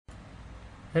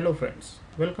Hello friends,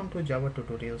 welcome to Java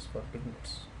tutorials for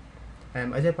beginners. I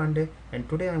am Ajay Pandey and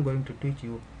today I am going to teach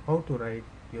you how to write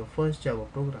your first Java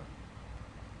program.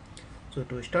 So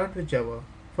to start with Java,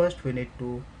 first we need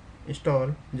to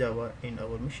install Java in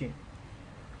our machine.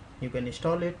 You can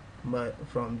install it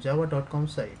from java.com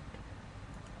site.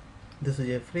 This is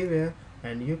a freeware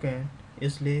and you can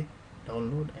easily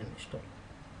download and install.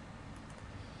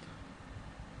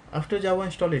 After Java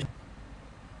installation,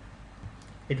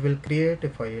 it will create a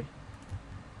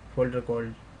folder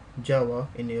called Java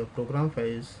in your program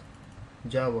files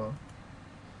Java,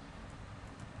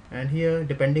 and here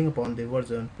depending upon the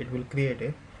version it will create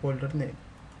a folder name.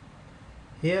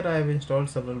 Here I have installed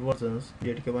several versions: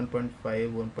 JDK 1.5,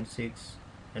 1.6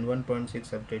 and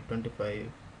 1.6 update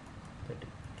 25, 30.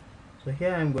 So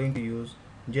here I am going to use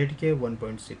JDK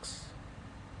 1.6.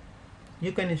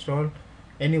 You can install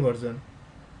any version,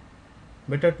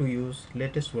 better to use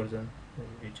latest version,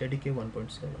 JDK 1.7.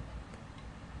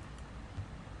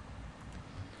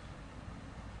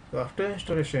 So after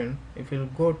installation, if you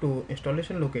go to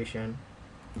installation location,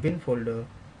 bin folder,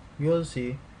 you will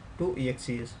see two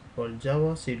exes called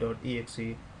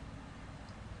javac.exe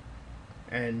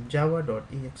and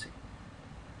java.exe.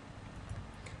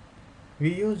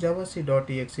 We use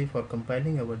javac.exe for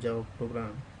compiling our Java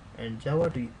program and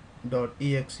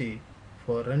java.exe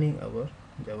for running our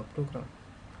Java program.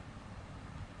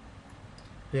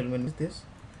 We'll manage this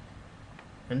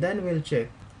and then we'll check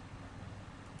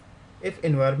if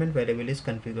environment variable is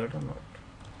configured or not.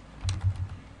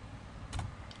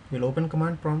 We'll open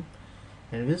command prompt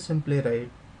and we'll simply write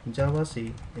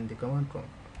javac in the command prompt.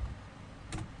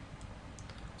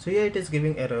 So here it is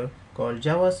giving error called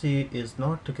javac is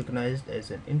not recognized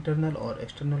as an internal or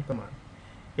external command.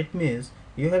 It means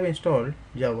you have installed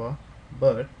Java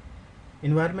but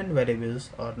environment variables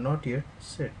are not yet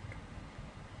set.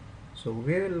 So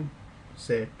we will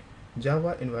set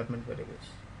Java environment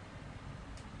variables.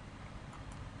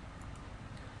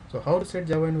 So how to set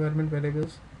Java environment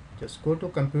variables? Just go to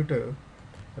computer,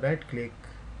 right click,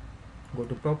 go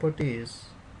to properties,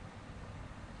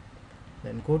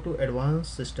 then go to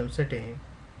advanced system setting.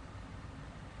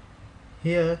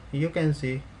 Here you can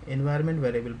see environment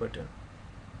variable button.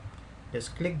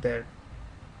 Just click that.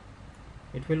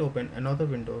 It will open another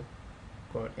window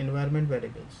called environment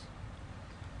variables.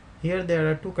 Here there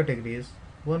are two categories,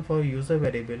 one for user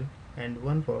variable and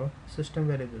one for system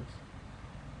variables.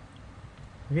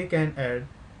 We can add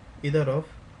either of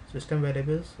system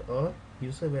variables or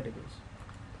user variables.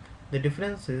 The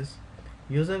difference is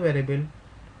user variables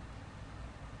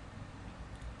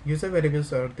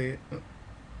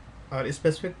are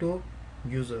specific to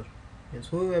user. Means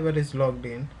whoever is logged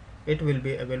in, it will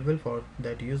be available for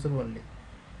that user only.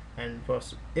 And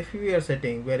if we are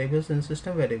setting variables in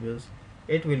system variables,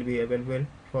 it will be available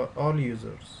for all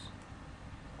users.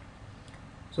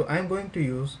 So I am going to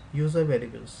use user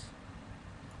variables.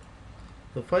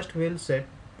 So first we'll set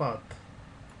path.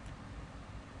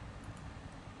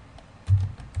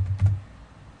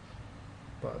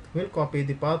 We'll copy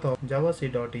the path of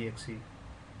javac.exe,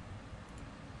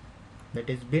 that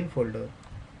is bin folder,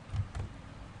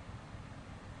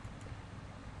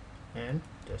 and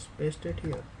just paste it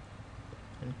here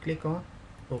and click on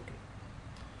OK.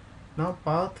 Now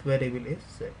path variable is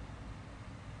set.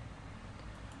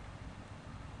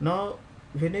 Now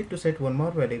we need to set one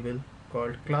more variable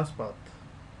called class path.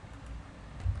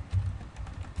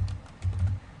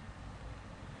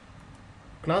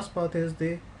 Class path is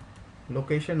the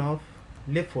location of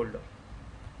lib folder.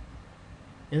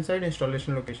 Inside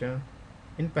installation location,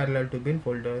 in parallel to bin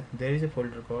folder, there is a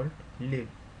folder called lib.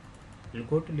 We'll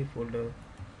go to lib folder,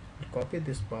 we'll copy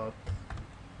this path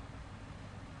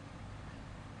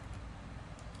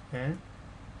and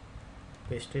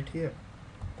paste it here.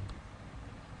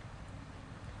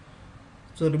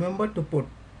 So remember to put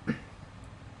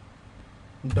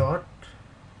dot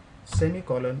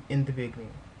semicolon in the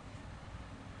beginning.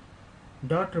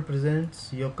 Dot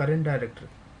represents your current directory,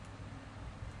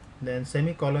 then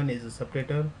semicolon is a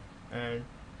separator, and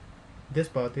this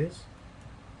path is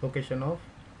location of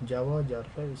Java jar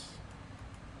files.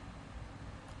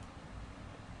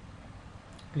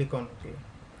 Click on OK.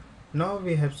 Now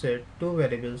we have set two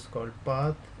variables called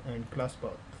path and class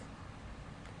path.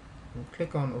 And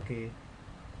click on OK.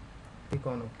 Click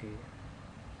on OK.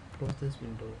 Close this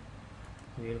window.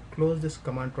 We will close this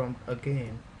command prompt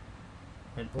again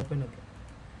and open again.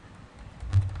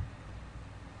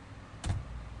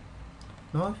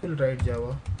 Now if you will write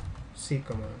Java C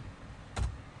command,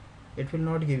 it will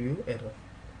not give you error.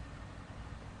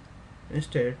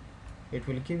 Instead, it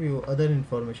will give you other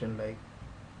information like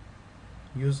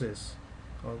uses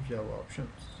of Java options.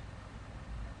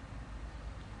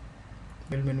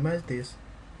 We'll minimize this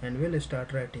and we'll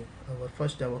start writing our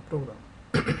first Java program.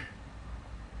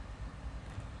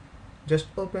 Just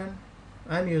open.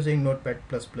 I'm using Notepad++.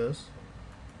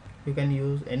 You can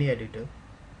use any editor.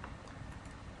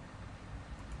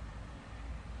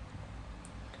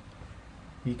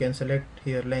 You can select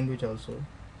here language also.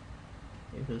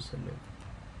 If you select,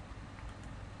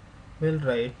 we'll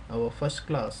write our first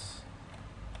class.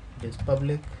 It is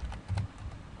public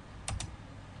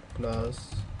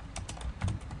class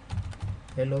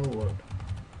hello world.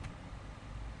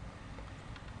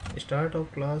 Start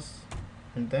of class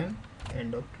and then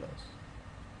end of class.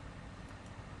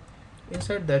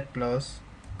 Inside that class,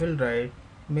 we'll write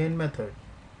main method,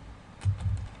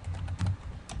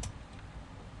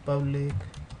 public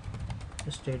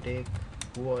static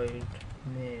void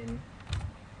main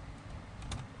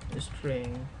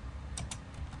string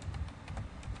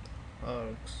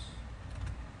args,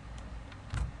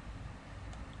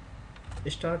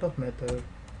 start of method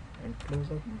and close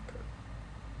of method.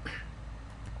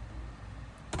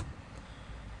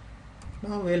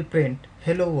 Now we'll print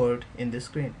hello world in the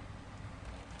screen.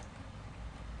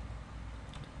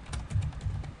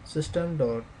 System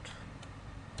dot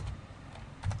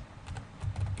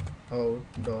out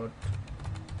dot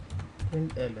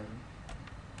println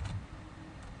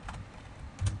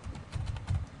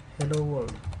hello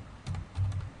world.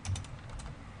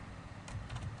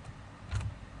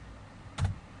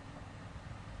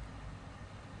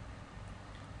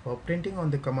 For printing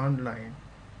on the command line,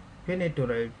 we need to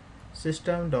write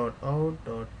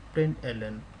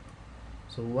system.out.println.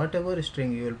 So whatever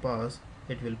string you will pass,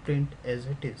 it will print as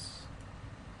it is.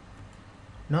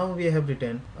 Now we have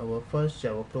written our first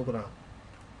Java program.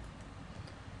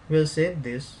 We will save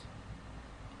this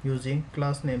using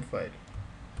class name file.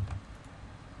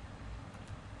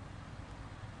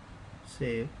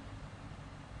 Save.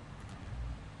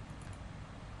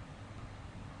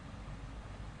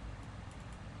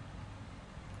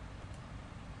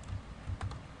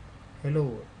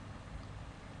 Hello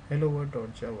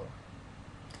world.java.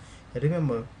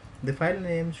 Remember, the file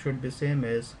name should be same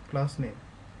as class name.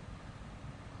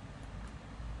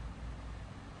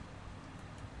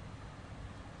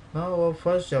 Now our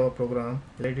first Java program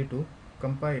is ready to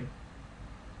compile.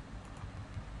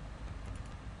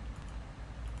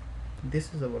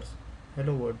 This is our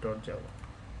hello world.java.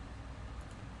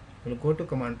 We'll go to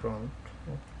command prompt.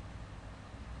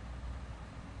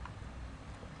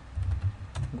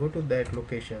 Go to that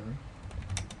location,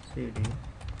 cd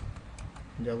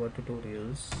java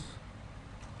tutorials.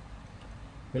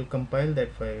 We'll compile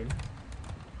that file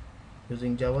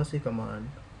using javac command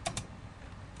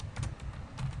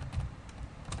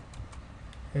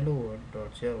hello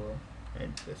world.java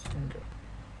and press enter.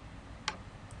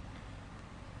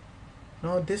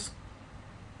 Now this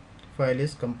file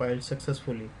is compiled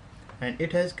successfully and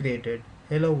it has created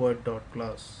hello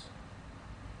world.class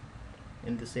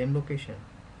in the same location.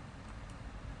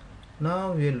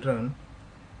 Now we will run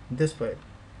this file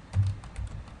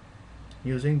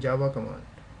using java command.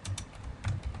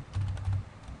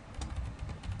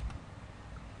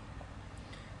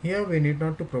 Here we need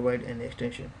not to provide any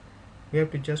extension. We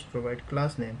have to just provide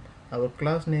class name. Our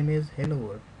class name is hello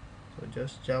world. So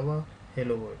just java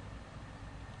hello world.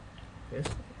 Press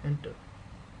enter.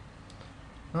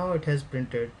 Now it has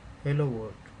printed hello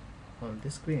world on the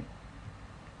screen.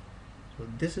 So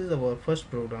this is our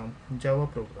first program, Java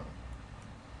program,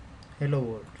 hello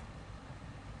world.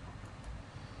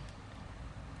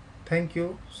 Thank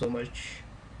you so much.